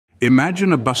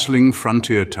Imagine a bustling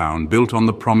frontier town built on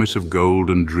the promise of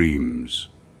gold and dreams.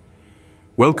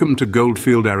 Welcome to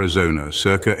Goldfield, Arizona,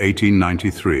 circa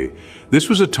 1893. This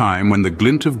was a time when the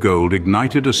glint of gold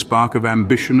ignited a spark of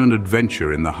ambition and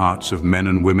adventure in the hearts of men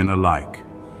and women alike.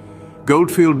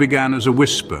 Goldfield began as a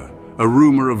whisper, a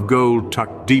rumor of gold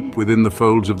tucked deep within the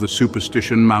folds of the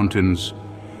Superstition Mountains.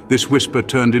 This whisper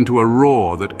turned into a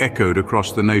roar that echoed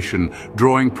across the nation,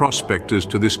 drawing prospectors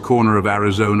to this corner of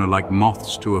Arizona like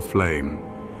moths to a flame.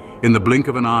 In the blink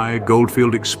of an eye,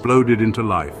 Goldfield exploded into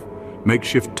life.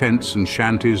 Makeshift tents and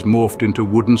shanties morphed into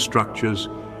wooden structures,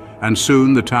 and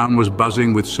soon the town was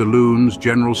buzzing with saloons,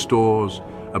 general stores,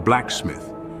 a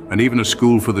blacksmith, and even a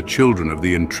school for the children of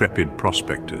the intrepid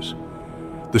prospectors.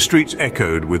 The streets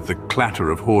echoed with the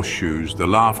clatter of horseshoes, the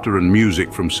laughter and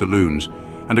music from saloons,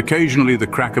 and occasionally the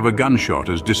crack of a gunshot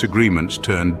as disagreements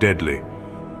turned deadly.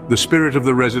 The spirit of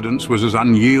the residents was as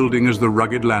unyielding as the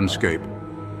rugged landscape.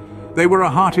 They were a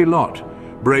hearty lot,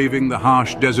 braving the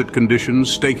harsh desert conditions,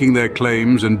 staking their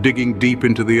claims and digging deep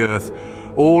into the earth,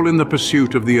 all in the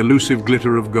pursuit of the elusive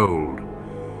glitter of gold.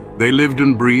 They lived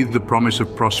and breathed the promise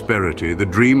of prosperity, the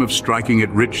dream of striking it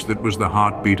rich that was the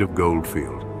heartbeat of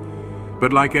Goldfield.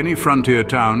 But like any frontier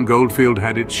town, Goldfield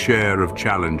had its share of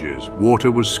challenges. Water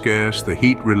was scarce, the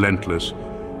heat relentless,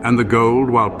 and the gold,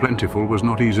 while plentiful, was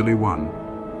not easily won.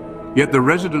 Yet the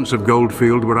residents of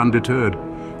Goldfield were undeterred.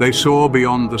 They saw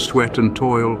beyond the sweat and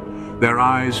toil, their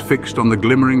eyes fixed on the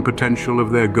glimmering potential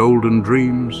of their golden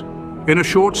dreams. In a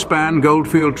short span,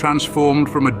 Goldfield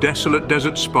transformed from a desolate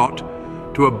desert spot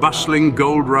to a bustling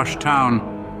gold rush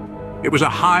town. It was a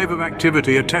hive of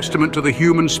activity, a testament to the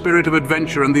human spirit of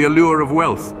adventure and the allure of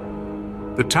wealth.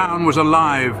 The town was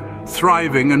alive,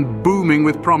 thriving and booming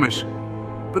with promise.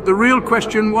 But the real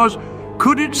question was,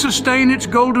 could it sustain its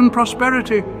golden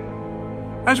prosperity?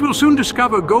 As we'll soon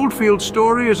discover, Goldfield's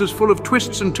story is as full of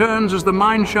twists and turns as the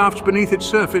mine shafts beneath its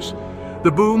surface.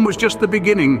 The boom was just the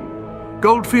beginning.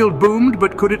 Goldfield boomed,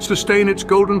 but could it sustain its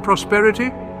golden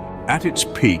prosperity? At its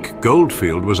peak,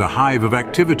 Goldfield was a hive of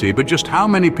activity, but just how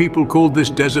many people called this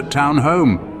desert town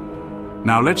home?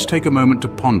 Now let's take a moment to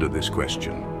ponder this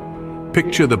question.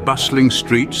 Picture the bustling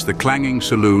streets, the clanging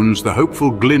saloons, the hopeful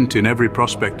glint in every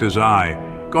prospector's eye.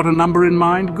 Got a number in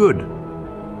mind? Good.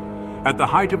 At the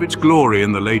height of its glory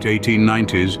in the late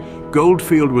 1890s,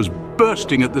 Goldfield was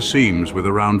bursting at the seams with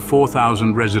around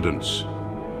 4,000 residents.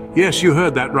 Yes, you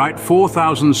heard that right.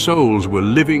 4,000 souls were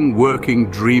living,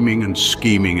 working, dreaming, and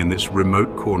scheming in this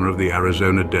remote corner of the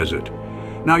Arizona desert.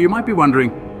 Now, you might be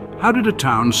wondering, how did a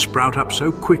town sprout up so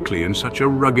quickly in such a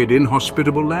rugged,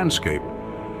 inhospitable landscape?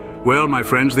 Well, my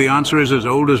friends, the answer is as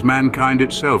old as mankind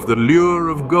itself, the lure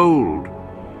of gold.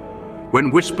 When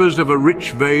whispers of a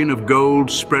rich vein of gold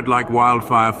spread like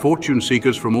wildfire, fortune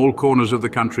seekers from all corners of the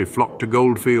country flocked to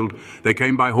Goldfield. They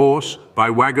came by horse, by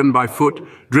wagon, by foot,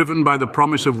 driven by the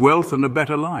promise of wealth and a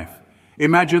better life.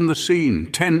 Imagine the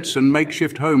scene, tents and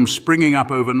makeshift homes springing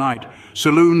up overnight,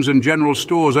 saloons and general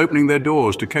stores opening their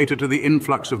doors to cater to the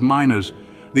influx of miners,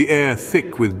 the air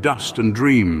thick with dust and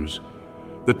dreams.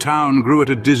 The town grew at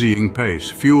a dizzying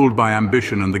pace, fueled by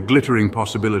ambition and the glittering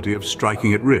possibility of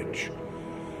striking it rich.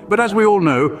 But as we all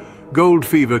know, gold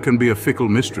fever can be a fickle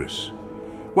mistress.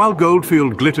 While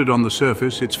Goldfield glittered on the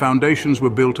surface, its foundations were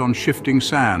built on shifting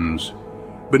sands.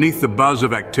 Beneath the buzz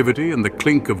of activity and the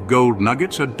clink of gold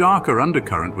nuggets, a darker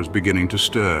undercurrent was beginning to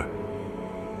stir.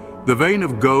 The vein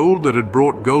of gold that had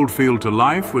brought Goldfield to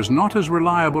life was not as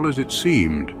reliable as it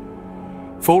seemed.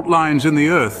 Fault lines in the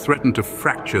earth threatened to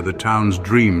fracture the town's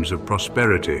dreams of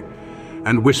prosperity,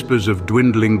 and whispers of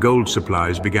dwindling gold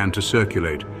supplies began to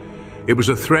circulate. It was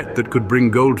a threat that could bring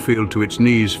Goldfield to its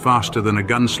knees faster than a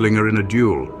gunslinger in a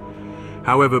duel.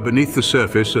 However, beneath the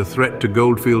surface, a threat to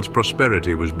Goldfield's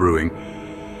prosperity was brewing.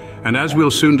 And as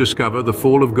we'll soon discover, the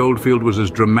fall of Goldfield was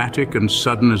as dramatic and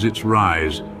sudden as its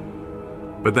rise.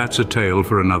 But that's a tale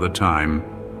for another time.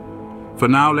 For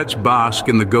now, let's bask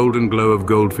in the golden glow of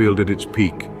Goldfield at its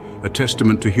peak, a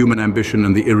testament to human ambition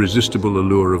and the irresistible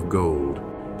allure of gold.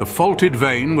 The faulted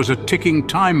vein was a ticking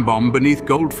time bomb beneath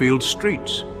Goldfield's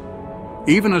streets.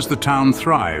 Even as the town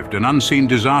thrived, an unseen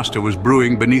disaster was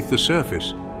brewing beneath the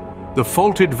surface. The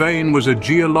faulted vein was a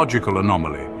geological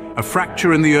anomaly, a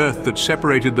fracture in the earth that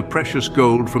separated the precious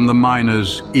gold from the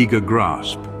miner's eager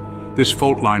grasp. This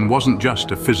fault line wasn't just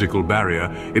a physical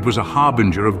barrier, it was a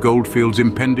harbinger of Goldfield's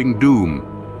impending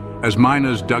doom. As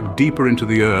miners dug deeper into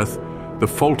the earth, the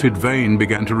faulted vein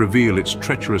began to reveal its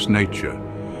treacherous nature.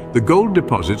 The gold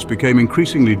deposits became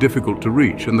increasingly difficult to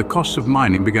reach, and the costs of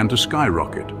mining began to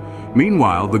skyrocket.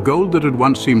 Meanwhile, the gold that had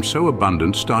once seemed so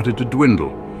abundant started to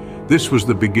dwindle. This was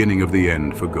the beginning of the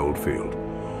end for Goldfield.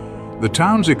 The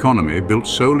town's economy, built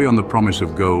solely on the promise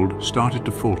of gold, started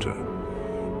to falter.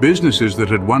 Businesses that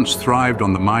had once thrived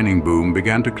on the mining boom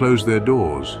began to close their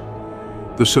doors.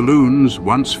 The saloons,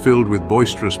 once filled with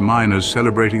boisterous miners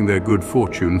celebrating their good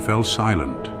fortune, fell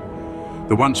silent.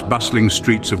 The once bustling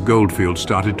streets of Goldfield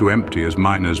started to empty as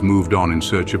miners moved on in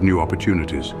search of new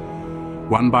opportunities.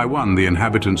 One by one, the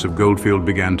inhabitants of Goldfield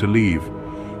began to leave,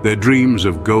 their dreams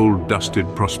of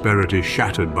gold-dusted prosperity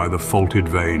shattered by the faulted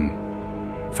vein.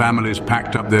 Families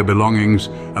packed up their belongings,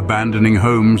 abandoning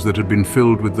homes that had been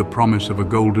filled with the promise of a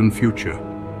golden future.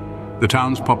 The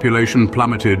town's population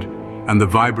plummeted, and the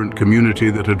vibrant community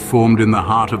that had formed in the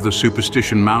heart of the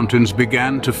Superstition Mountains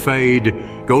began to fade.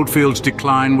 Goldfield's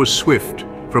decline was swift.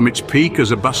 From its peak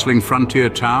as a bustling frontier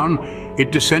town,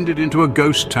 it descended into a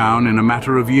ghost town in a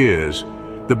matter of years.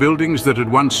 The buildings that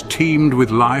had once teemed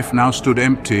with life now stood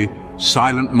empty,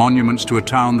 silent monuments to a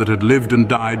town that had lived and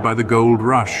died by the gold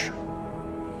rush.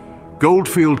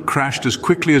 Goldfield crashed as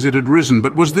quickly as it had risen,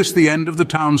 but was this the end of the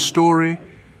town's story?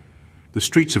 The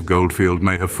streets of Goldfield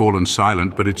may have fallen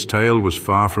silent, but its tale was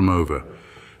far from over.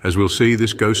 As we'll see,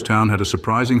 this ghost town had a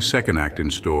surprising second act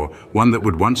in store, one that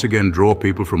would once again draw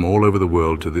people from all over the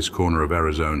world to this corner of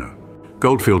Arizona.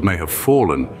 Goldfield may have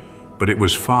fallen, but it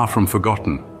was far from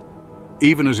forgotten.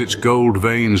 Even as its gold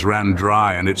veins ran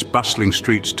dry and its bustling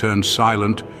streets turned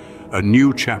silent, a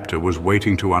new chapter was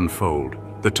waiting to unfold.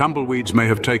 The tumbleweeds may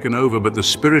have taken over, but the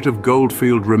spirit of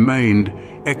Goldfield remained,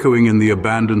 echoing in the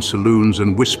abandoned saloons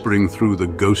and whispering through the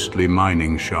ghostly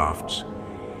mining shafts.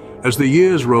 As the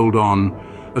years rolled on,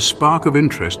 a spark of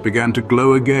interest began to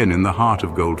glow again in the heart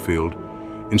of Goldfield.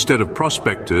 Instead of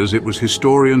prospectors, it was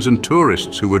historians and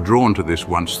tourists who were drawn to this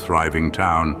once thriving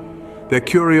town, their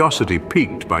curiosity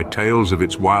piqued by tales of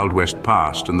its Wild West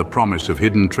past and the promise of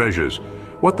hidden treasures.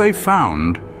 What they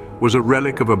found was a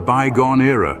relic of a bygone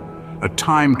era, a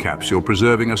time capsule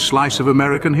preserving a slice of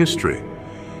American history.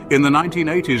 In the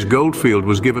 1980s, Goldfield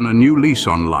was given a new lease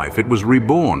on life. It was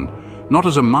reborn, not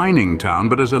as a mining town,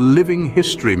 but as a living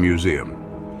history museum.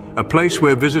 A place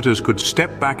where visitors could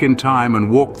step back in time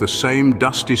and walk the same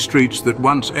dusty streets that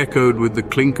once echoed with the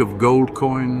clink of gold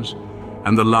coins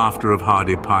and the laughter of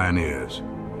hardy pioneers.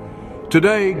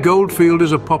 Today, Goldfield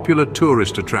is a popular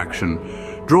tourist attraction,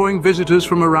 drawing visitors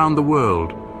from around the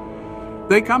world.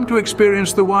 They come to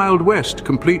experience the Wild West,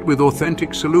 complete with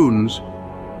authentic saloons,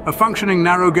 a functioning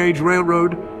narrow-gauge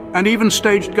railroad, and even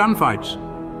staged gunfights.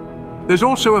 There's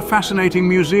also a fascinating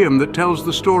museum that tells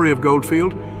the story of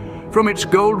Goldfield, from its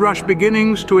gold rush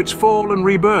beginnings to its fall and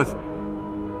rebirth.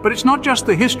 But it's not just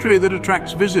the history that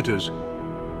attracts visitors.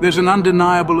 There's an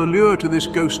undeniable allure to this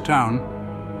ghost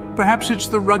town. Perhaps it's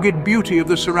the rugged beauty of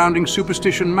the surrounding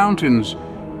Superstition Mountains,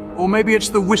 or maybe it's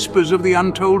the whispers of the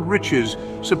untold riches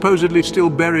supposedly still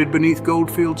buried beneath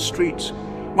Goldfield's streets.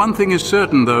 One thing is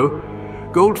certain, though.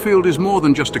 Goldfield is more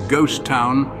than just a ghost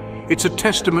town. It's a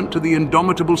testament to the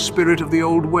indomitable spirit of the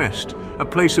Old West, a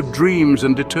place of dreams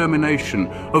and determination,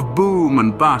 of boom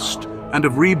and bust, and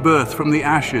of rebirth from the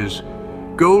ashes.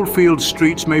 Goldfield's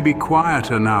streets may be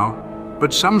quieter now,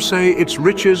 but some say its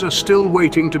riches are still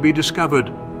waiting to be discovered.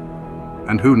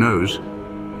 And who knows?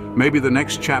 Maybe the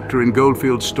next chapter in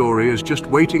Goldfield's story is just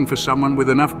waiting for someone with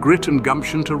enough grit and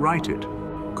gumption to write it.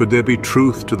 Could there be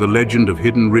truth to the legend of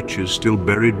hidden riches still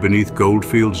buried beneath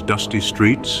Goldfield's dusty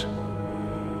streets?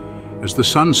 As the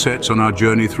sun sets on our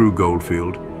journey through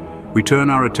Goldfield, we turn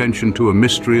our attention to a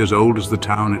mystery as old as the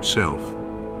town itself.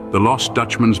 The Lost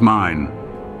Dutchman's Mine,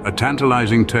 a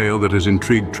tantalizing tale that has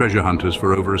intrigued treasure hunters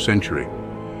for over a century.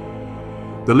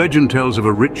 The legend tells of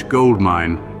a rich gold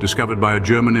mine discovered by a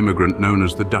German immigrant known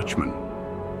as the Dutchman.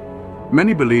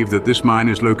 Many believe that this mine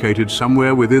is located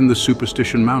somewhere within the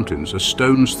Superstition Mountains, a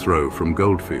stone's throw from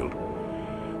Goldfield.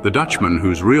 The Dutchman,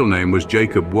 whose real name was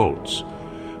Jacob Waltz,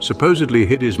 supposedly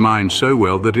hid his mine so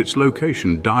well that its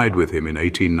location died with him in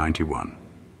 1891.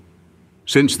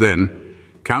 Since then,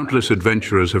 countless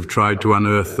adventurers have tried to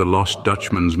unearth the Lost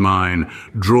Dutchman's mine,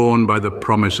 drawn by the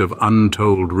promise of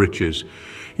untold riches.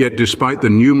 Yet despite the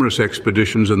numerous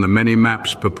expeditions and the many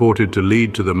maps purported to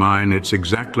lead to the mine, its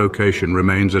exact location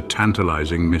remains a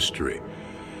tantalizing mystery.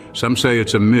 Some say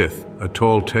it's a myth, a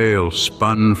tall tale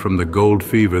spun from the gold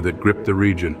fever that gripped the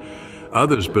region.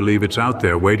 Others believe it's out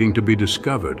there waiting to be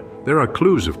discovered. There are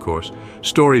clues, of course,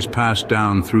 stories passed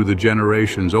down through the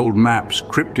generations, old maps,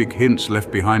 cryptic hints left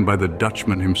behind by the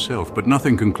Dutchman himself, but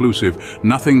nothing conclusive,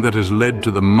 nothing that has led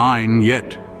to the mine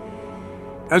yet.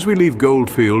 As we leave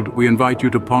Goldfield, we invite you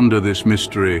to ponder this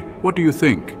mystery. What do you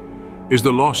think? Is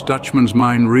the Lost Dutchman's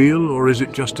mine real, or is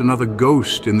it just another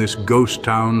ghost in this ghost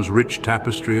town's rich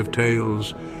tapestry of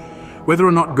tales? Whether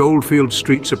or not Goldfield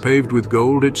streets are paved with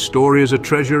gold, its story is a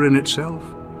treasure in itself.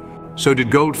 So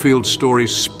did Goldfield's story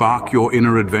spark your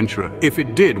inner adventurer? If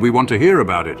it did, we want to hear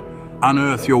about it.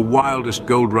 Unearth your wildest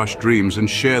gold rush dreams and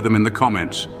share them in the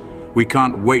comments. We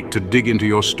can't wait to dig into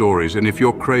your stories, and if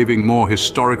you're craving more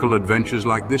historical adventures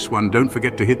like this one, don't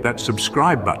forget to hit that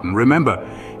subscribe button. Remember,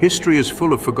 history is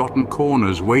full of forgotten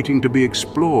corners waiting to be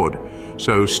explored,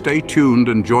 so stay tuned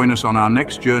and join us on our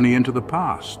next journey into the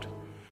past.